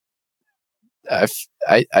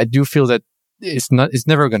I do feel that it's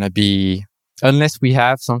never gonna be, unless we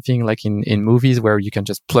have something like in movies where you can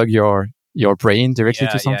just plug your brain directly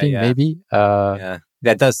to something, maybe.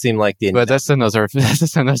 That does seem like but that's another thing.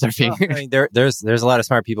 Well, I mean, there's a lot of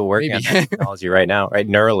smart people working on that technology right now, right?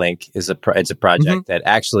 Neuralink is it's a project that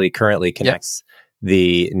actually currently connects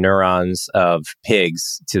the neurons of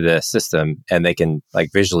pigs to the system, and they can like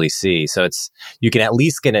visually see. So you can at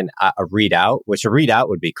least get a readout, which a readout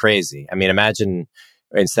would be crazy. I mean, imagine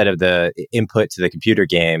instead of the input to the computer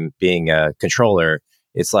game being a controller,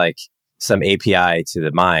 it's like some API to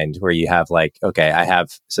the mind where you have like, okay, I have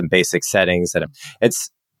some basic settings that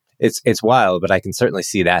it's wild, but I can certainly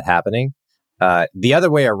see that happening. The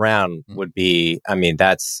other way around would be, I mean,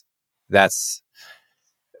 that's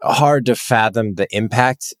hard to fathom the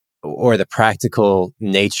impact or the practical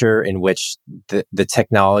nature in which the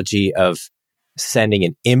technology of sending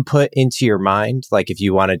an input into your mind. Like if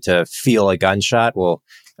you wanted to feel a gunshot, well,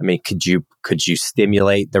 I mean, could you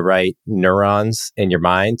stimulate the right neurons in your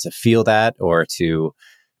mind to feel that or to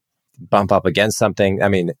bump up against something? I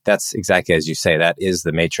mean, that's exactly as you say, that is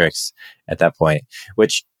the Matrix at that point,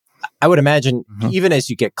 which I would imagine even as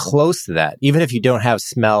you get close to that, even if you don't have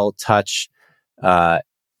smell, touch,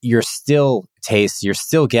 you're still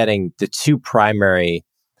getting the two primary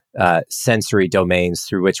sensory domains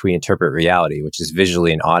through which we interpret reality, which is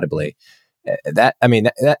visually and audibly. That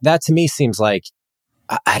to me seems like,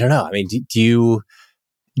 I don't know. I mean, do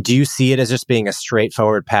you see it as just being a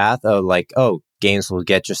straightforward path of like, oh, games will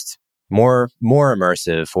get just more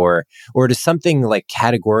immersive, or does something like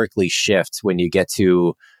categorically shift when you get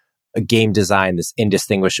to a game design that's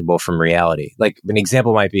indistinguishable from reality? Like an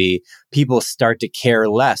example might be people start to care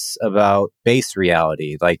less about base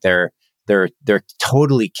reality. Like they're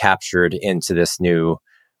totally captured into this new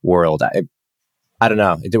world. I don't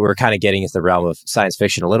know. We're kind of getting into the realm of science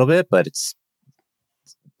fiction a little bit, but it's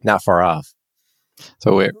not far off.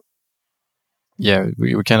 So we're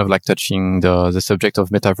kind of like touching the subject of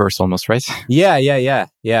metaverse almost, right? Yeah.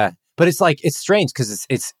 But it's like, it's strange because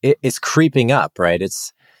it's creeping up, right?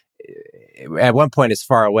 It's at one point it's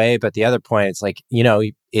far away, but the other point it's like, you know,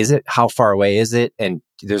 how far away is it? And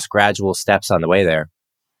there's gradual steps on the way there.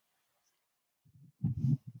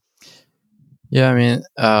 Yeah, I mean,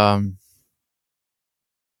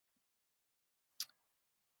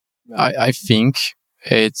 I think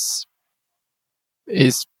it's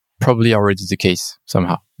probably already the case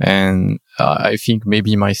somehow. And I think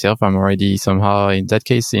maybe myself, I'm already somehow in that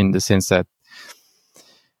case, in the sense that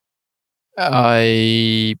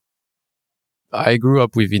I I grew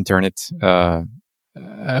up with internet. I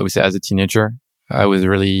would say as a teenager, I was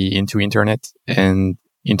really into internet, and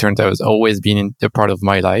internet has always been a part of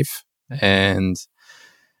my life. And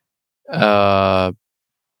I'm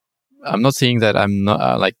not saying that I'm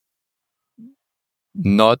not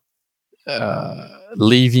not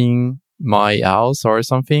leaving my house or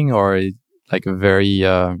something, or like a very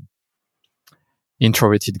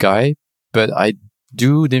introverted guy, but I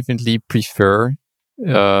do definitely prefer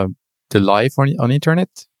the life on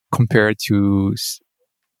internet compared to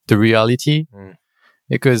the reality,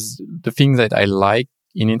 because the thing that I like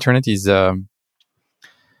in internet is there's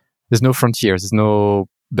no frontiers, there's no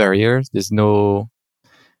barriers, there's no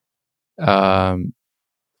how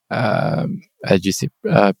do you say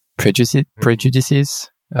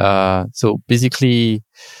prejudices. So basically,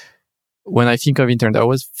 when I think of internet, I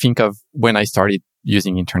always think of when I started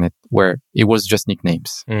using internet, where it was just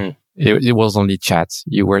nicknames. It was only chat.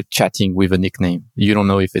 You were chatting with a nickname. You don't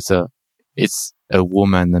know if it's a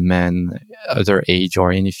woman, a man, other age,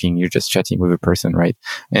 or anything. You're just chatting with a person, right?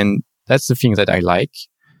 And that's the thing that I like,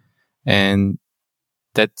 and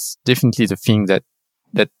that's definitely the thing that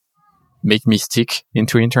make me stick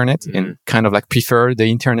into internet and kind of like prefer the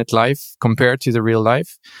internet life compared to the real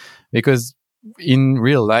life, because in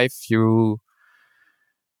real life, to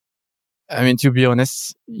be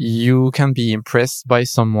honest, you can be impressed by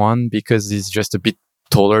someone because he's just a bit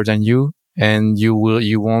taller than you, and you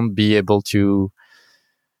won't be able to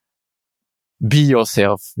be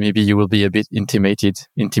yourself. Maybe you will be a bit intimidated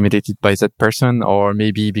by that person, or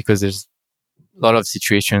maybe because there's a lot of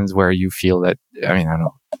situations where you feel that, I don't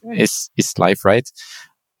know, it's life, right?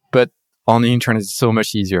 But on the internet, it's so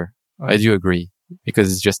much easier. I do agree, because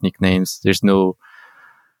it's just nicknames. It's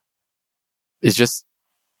just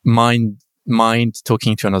mind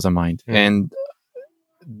talking to another mind. And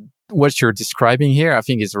what you're describing here, I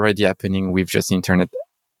think, is already happening with just internet.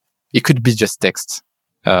 It could be just text,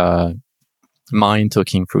 mind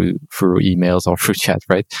talking through emails or through chat,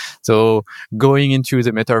 right? So going into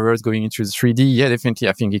the metaverse, going into the 3D, yeah, definitely,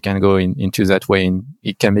 I think it can go into that way, and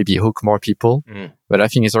it can maybe hook more people. But I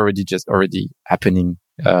think it's already happening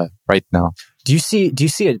right now. Do you see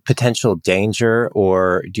a potential danger,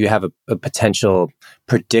 or do you have a potential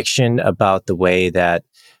prediction about the way that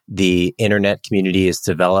the internet community is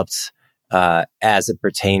developed as it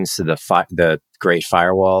pertains to the Great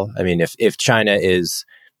Firewall? I mean, if China is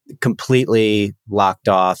completely locked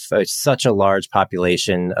off, such a large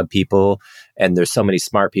population of people, and there's so many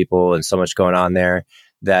smart people and so much going on there,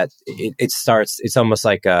 that it's almost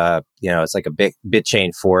like it's like a big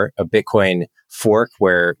Bitcoin fork,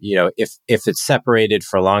 where, if it's separated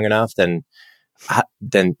for long enough, then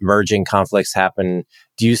merging conflicts happen.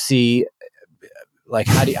 Do you see, like,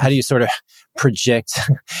 how do you sort of project,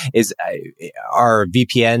 are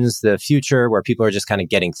VPNs the future, where people are just kind of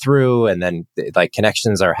getting through, and then like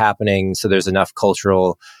connections are happening, so there's enough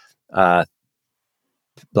cultural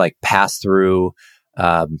pass through?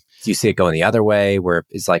 Do you see it going the other way, where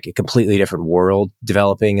it's like a completely different world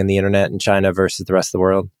developing in the internet in China versus the rest of the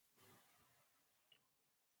world?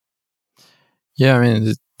 Yeah,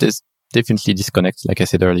 there's definitely disconnect, like I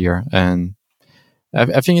said earlier, and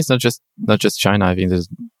I think it's not just China. I think there's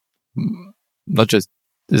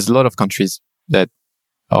a lot of countries that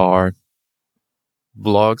are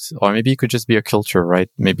blocked, or maybe it could just be a culture, right?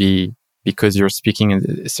 Maybe because you're speaking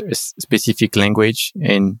a specific language,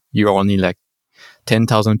 and you're only like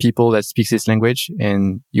 10,000 people that speaks this language,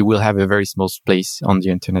 and you will have a very small place on the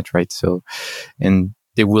internet, right? So, and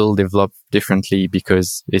they will develop differently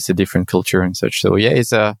because it's a different culture and such. So yeah,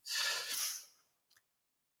 it's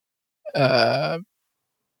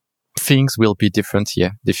things will be different.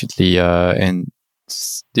 Yeah, definitely. And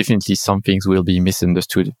definitely some things will be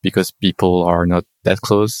misunderstood because people are not that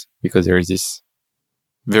close, because there is this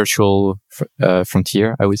virtual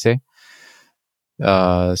frontier, I would say.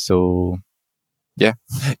 So yeah.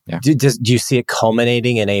 Do you see it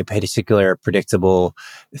culminating in a particular predictable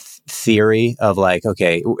theory of like,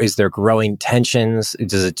 okay, is there growing tensions?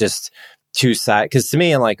 Does it just two sides? Because to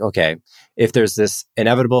me, I'm like, okay, if there's this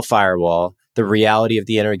inevitable firewall, the reality of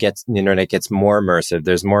the internet gets more immersive.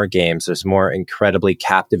 There's more games. There's more incredibly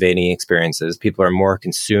captivating experiences. People are more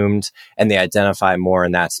consumed, and they identify more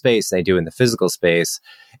in that space than they do in the physical space.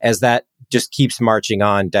 As that just keeps marching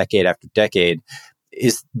on decade after decade,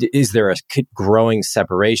 is there a growing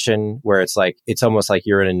separation where it's almost like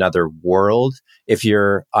you're in another world if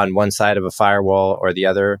you're on one side of a firewall or the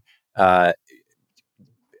other? Do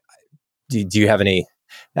you have any?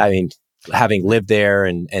 Having lived there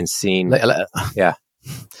and seen, yeah.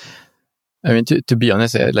 To be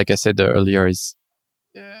honest, like I said earlier, is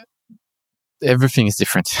everything is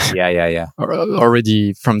different. Yeah.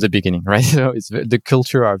 Already from the beginning, right? So the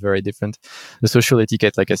culture are very different. The social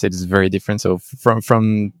etiquette, like I said, is very different. So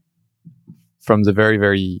from the very,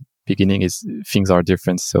 very beginning, things are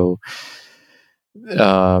different. So,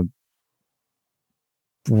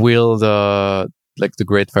 will the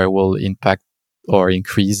Great Firewall impact or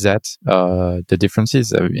increase that the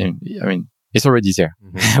differences? I mean, it's already there.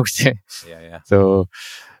 I would say. Yeah. So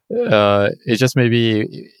it just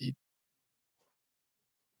maybe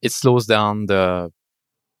it slows down the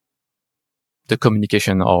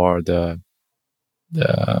communication or the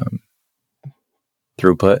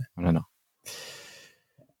throughput. I don't know.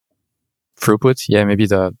 Throughput, yeah, maybe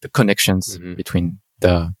the connections between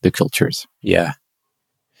the cultures. Yeah.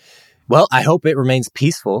 Well, I hope it remains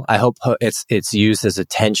peaceful. I hope it's used as a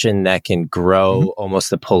tension that can grow almost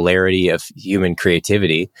the polarity of human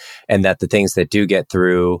creativity, and that the things that do get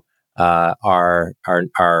through are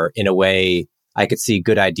in a way I could see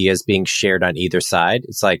good ideas being shared on either side.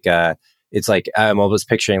 It's like I'm almost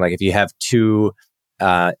picturing like if you have two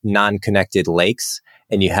non-connected lakes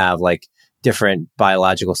and you have like different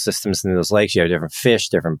biological systems in those lakes, you have different fish,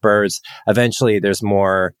 different birds. Eventually, there's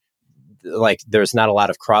more. Like there's not a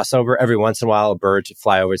lot of crossover. Every once in a while, a bird should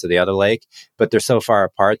fly over to the other lake, but they're so far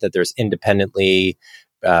apart that there's independently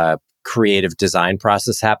creative design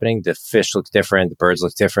process happening. The fish look different, the birds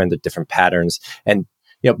look different, the different patterns, and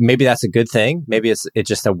maybe that's a good thing. Maybe it's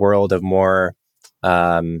just a world of more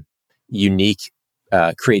unique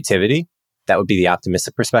creativity. That would be the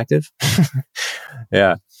optimistic perspective.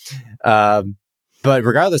 Yeah. But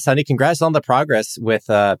regardless, Sunny, congrats on the progress with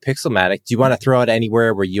Pixelmatic. Do you want to throw it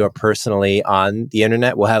anywhere where you are personally on the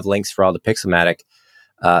internet? We'll have links for all the Pixelmatic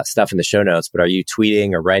stuff in the show notes, but are you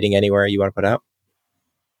tweeting or writing anywhere you want to put out?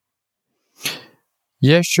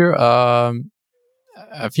 Yeah, sure. I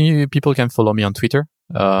think people can follow me on Twitter.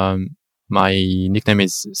 My nickname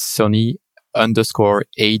is Sonny_AD.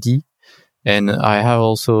 And I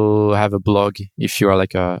also have a blog if you are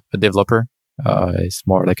like a developer. It's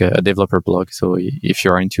more like a developer blog. So if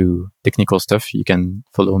you're into technical stuff, you can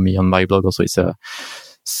follow me on my blog. Also, it's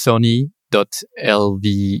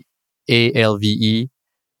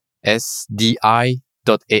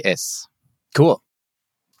sonny.alvesdi.as. Cool.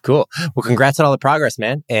 Well, congrats on all the progress,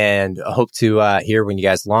 man. And I hope to hear when you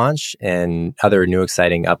guys launch and other new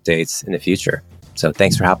exciting updates in the future. So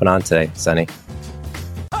thanks for hopping on today, Sunny.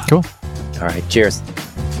 Cool. All right. Cheers.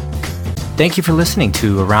 Thank you for listening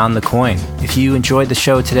to Around the Coin. If you enjoyed the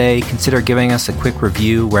show today, consider giving us a quick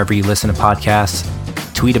review wherever you listen to podcasts.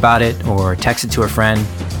 Tweet about it or text it to a friend.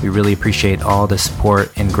 We really appreciate all the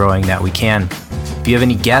support in growing that we can. If you have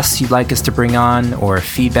any guests you'd like us to bring on or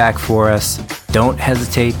feedback for us, don't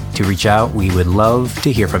hesitate to reach out. We would love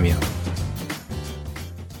to hear from you.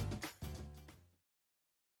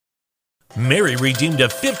 Mary redeemed a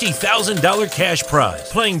 $50,000 cash prize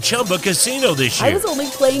playing Chumba Casino this year. I was only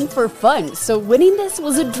playing for fun, so winning this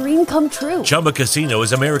was a dream come true. Chumba Casino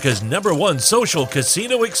is America's #1 social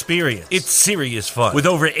casino experience. It's serious fun. With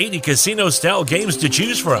over 80 casino-style games to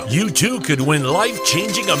choose from, you too could win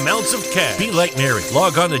life-changing amounts of cash. Be like Mary.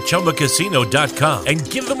 Log on to ChumbaCasino.com and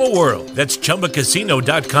give them a whirl. That's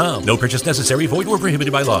ChumbaCasino.com. No purchase necessary. Void where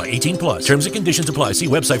prohibited by law. 18+. Terms and conditions apply. See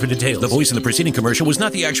website for details. The voice in the preceding commercial was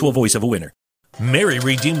not the actual voice of a winner. Mary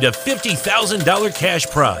redeemed a $50,000 cash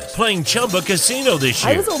prize playing Chumba Casino this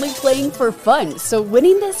year. I was only playing for fun, so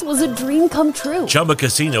winning this was a dream come true. Chumba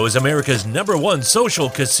Casino is America's #1 social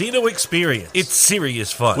casino experience. It's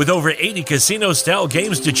serious fun. With over 80 casino-style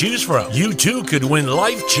games to choose from, you too could win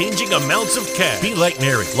life-changing amounts of cash. Be like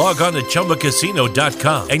Mary. Log on to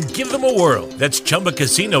ChumbaCasino.com and give them a whirl. That's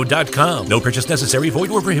ChumbaCasino.com. No purchase necessary.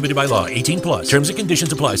 Void where prohibited by law. 18+. Terms and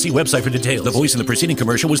conditions apply. See website for details. The voice in the preceding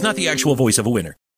commercial was not the actual voice of a winner.